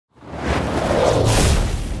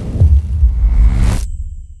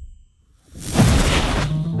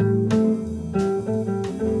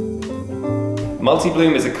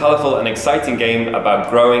MultiBloom is a colourful and exciting game about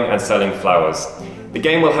growing and selling flowers. The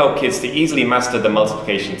game will help kids to easily master the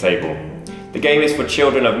multiplication table. The game is for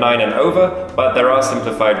children of 9 and over, but there are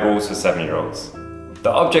simplified rules for 7-year-olds.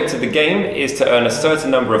 The object of the game is to earn a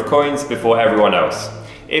certain number of coins before everyone else.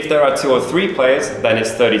 If there are 2 or 3 players, then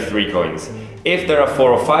it's 33 coins. If there are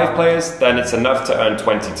 4 or 5 players, then it's enough to earn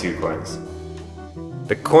 22 coins.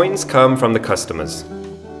 The coins come from the customers.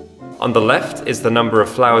 On the left is the number of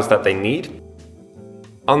flowers that they need.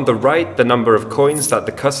 On the right, the number of coins that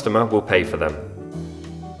the customer will pay for them.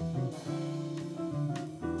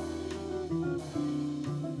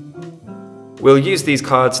 We'll use these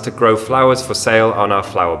cards to grow flowers for sale on our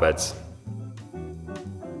flower beds.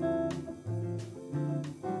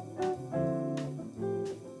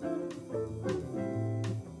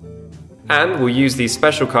 And we'll use these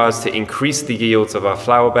special cards to increase the yields of our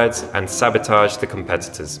flower beds and sabotage the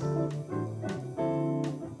competitors.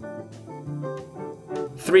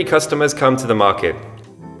 3 customers come to the market.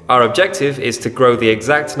 Our objective is to grow the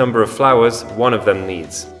exact number of flowers one of them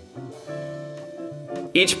needs.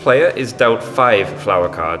 Each player is dealt 5 flower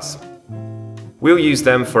cards. We'll use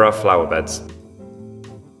them for our flower beds.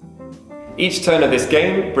 Each turn of this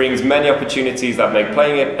game brings many opportunities that make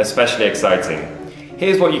playing it especially exciting.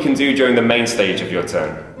 Here's what you can do during the main stage of your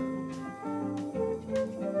turn.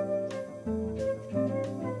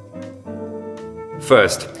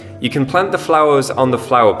 First, you can plant the flowers on the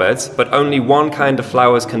flower beds, but only one kind of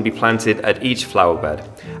flowers can be planted at each flower bed.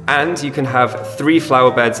 And you can have 3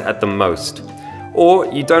 flower beds at the most. Or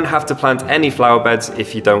you don't have to plant any flower beds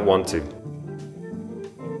if you don't want to.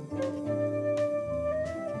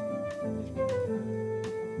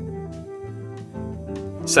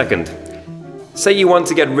 Second, say you want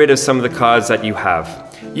to get rid of some of the cards that you have.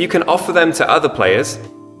 You can offer them to other players.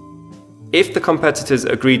 If the competitors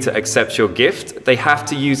agree to accept your gift, they have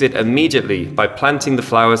to use it immediately by planting the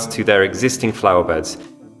flowers to their existing flower beds,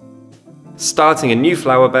 starting a new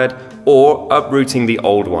flower bed, or uprooting the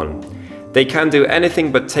old one. They can do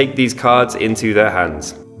anything but take these cards into their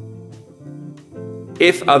hands.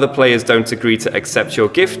 If other players don't agree to accept your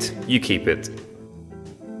gift, you keep it.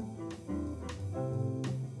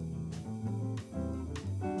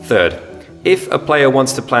 Third, if a player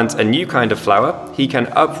wants to plant a new kind of flower, he can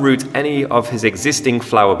uproot any of his existing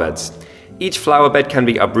flower beds. Each flower bed can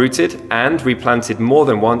be uprooted and replanted more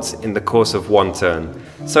than once in the course of one turn,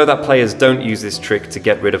 so that players don't use this trick to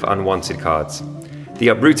get rid of unwanted cards. The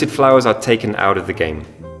uprooted flowers are taken out of the game.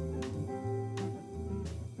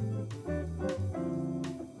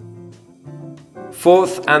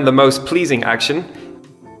 Fourth, and the most pleasing action,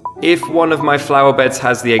 if one of my flower beds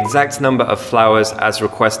has the exact number of flowers as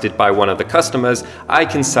requested by one of the customers, I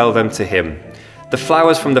can sell them to him. The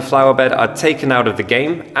flowers from the flower bed are taken out of the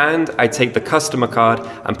game, and I take the customer card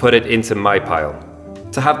and put it into my pile.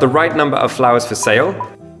 To have the right number of flowers for sale,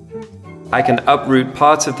 I can uproot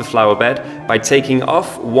parts of the flower bed by taking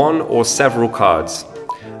off one or several cards.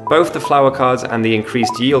 Both the flower cards and the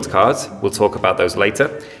increased yield cards, we'll talk about those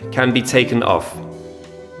later, can be taken off.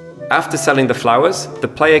 After selling the flowers, the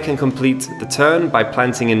player can complete the turn by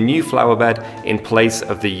planting a new flower bed in place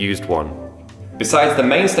of the used one. Besides the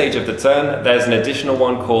main stage of the turn, there's an additional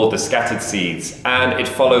one called the scattered seeds, and it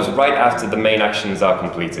follows right after the main actions are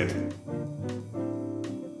completed.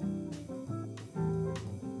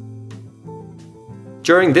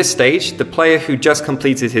 During this stage, the player who just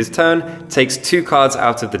completed his turn takes 2 cards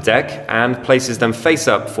out of the deck and places them face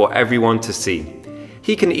up for everyone to see.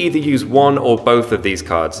 He can either use one or both of these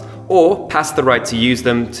cards, or pass the right to use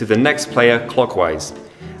them to the next player clockwise.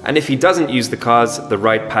 And if he doesn't use the cards, the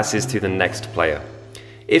right passes to the next player.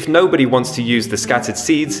 If nobody wants to use the scattered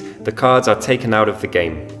seeds, the cards are taken out of the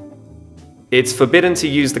game. It's forbidden to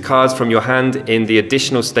use the cards from your hand in the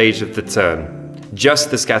additional stage of the turn, just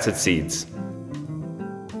the scattered seeds.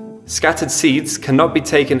 Scattered seeds cannot be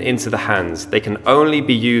taken into the hands, they can only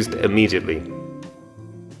be used immediately.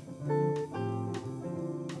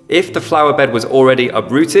 If the flower bed was already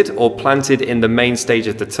uprooted or planted in the main stage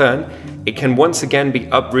of the turn, it can once again be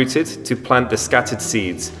uprooted to plant the scattered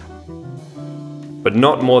seeds, but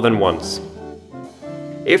not more than once.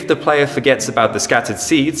 If the player forgets about the scattered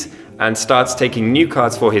seeds and starts taking new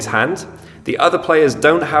cards for his hand, the other players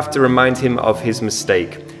don't have to remind him of his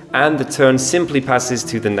mistake, and the turn simply passes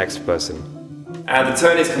to the next person. And the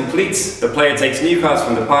turn is complete. The player takes new cards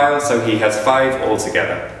from the pile, so he has 5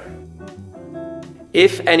 altogether.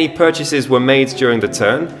 If any purchases were made during the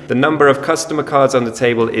turn, the number of customer cards on the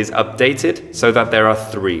table is updated so that there are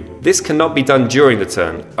 3. This cannot be done during the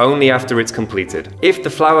turn, only after it's completed. If the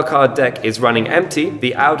flower card deck is running empty,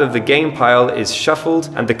 the out of the game pile is shuffled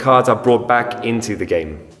and the cards are brought back into the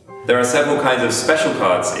game. There are several kinds of special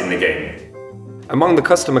cards in the game. Among the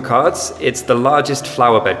customer cards, it's the largest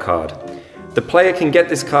flower bed card. The player can get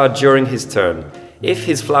this card during his turn. If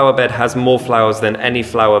his flower bed has more flowers than any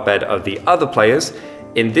flower bed of the other players,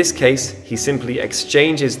 in this case, he simply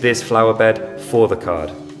exchanges this flower bed for the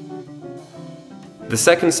card. The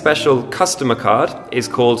second special customer card is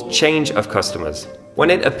called Change of Customers.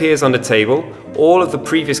 When it appears on the table, all of the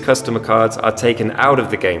previous customer cards are taken out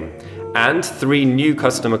of the game, and 3 new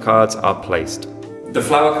customer cards are placed. The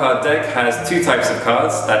flower card deck has 2 types of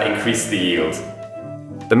cards that increase the yield.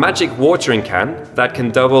 The magic watering can that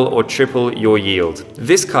can double or triple your yield.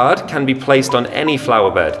 This card can be placed on any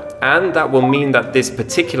flower bed, and that will mean that this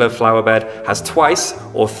particular flower bed has twice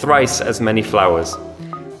or thrice as many flowers.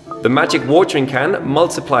 The magic watering can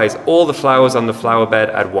multiplies all the flowers on the flower bed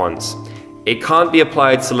at once. It can't be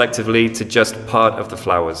applied selectively to just part of the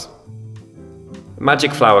flowers.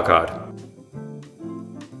 Magic flower card.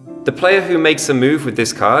 The player who makes a move with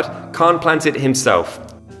this card can't plant it himself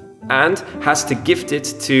and has to gift it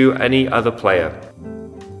to any other player.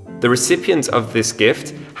 The recipient of this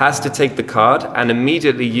gift has to take the card and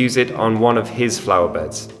immediately use it on one of his flower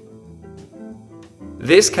beds.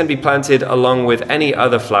 This can be planted along with any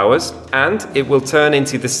other flowers, and it will turn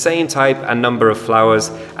into the same type and number of flowers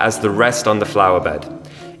as the rest on the flower bed.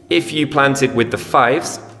 If you plant it with the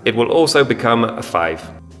 5s, it will also become a 5.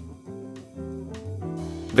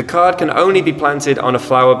 The card can only be planted on a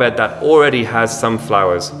flower bed that already has some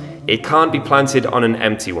flowers. It can't be planted on an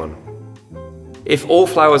empty one. If all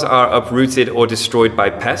flowers are uprooted or destroyed by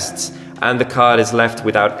pests, and the card is left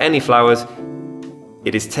without any flowers,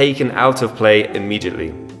 it is taken out of play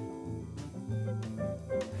immediately.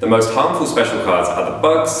 The most harmful special cards are the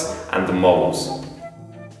bugs and the moles.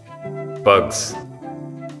 Bugs.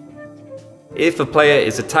 If a player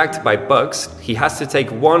is attacked by bugs, he has to take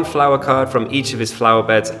 1 flower card from each of his flower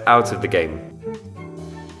beds out of the game.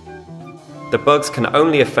 The bugs can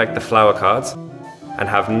only affect the flower cards and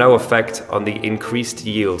have no effect on the increased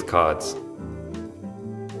yield cards.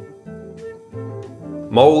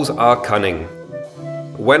 Moles are cunning.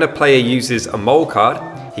 When a player uses a mole card,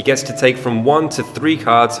 he gets to take from 1 to 3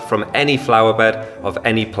 cards from any flower bed of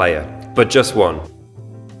any player, but just 1.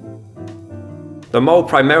 The mole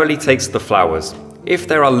primarily takes the flowers. If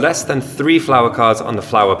there are less than 3 flower cards on the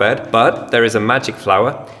flower bed, but there is a magic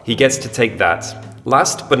flower, he gets to take that.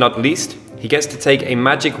 Last but not least, he gets to take a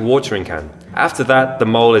magic watering can. After that, the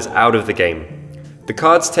mole is out of the game. The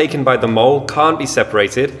cards taken by the mole can't be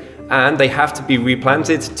separated, and they have to be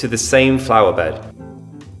replanted to the same flower bed.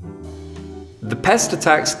 The pest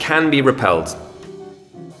attacks can be repelled.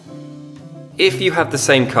 If you have the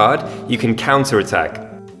same card, you can counter-attack.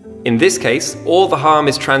 In this case, all the harm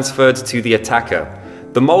is transferred to the attacker.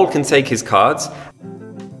 The mole can take his cards,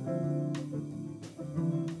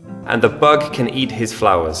 and the bug can eat his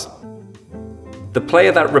flowers. The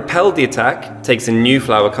player that repelled the attack takes a new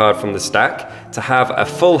flower card from the stack to have a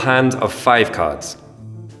full hand of 5 cards.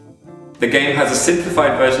 The game has a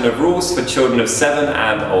simplified version of rules for children of 7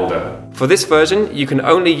 and older. For this version, you can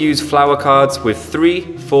only use flower cards with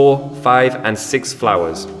 3, 4, 5 and 6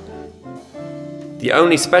 flowers. The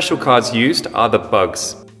only special cards used are the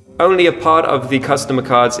bugs. Only a part of the customer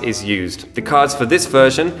cards is used. The cards for this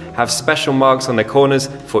version have special marks on their corners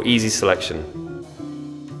for easy selection.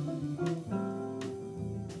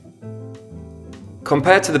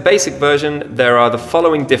 Compared to the basic version, there are the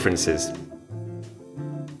following differences.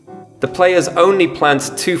 The players only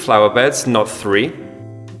plant 2 flower beds, not 3.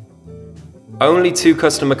 Only 2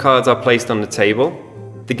 customer cards are placed on the table.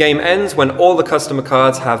 The game ends when all the customer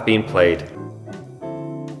cards have been played.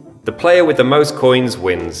 The player with the most coins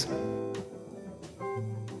wins.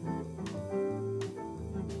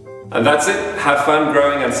 And that's it. Have fun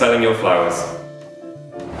growing and selling your flowers.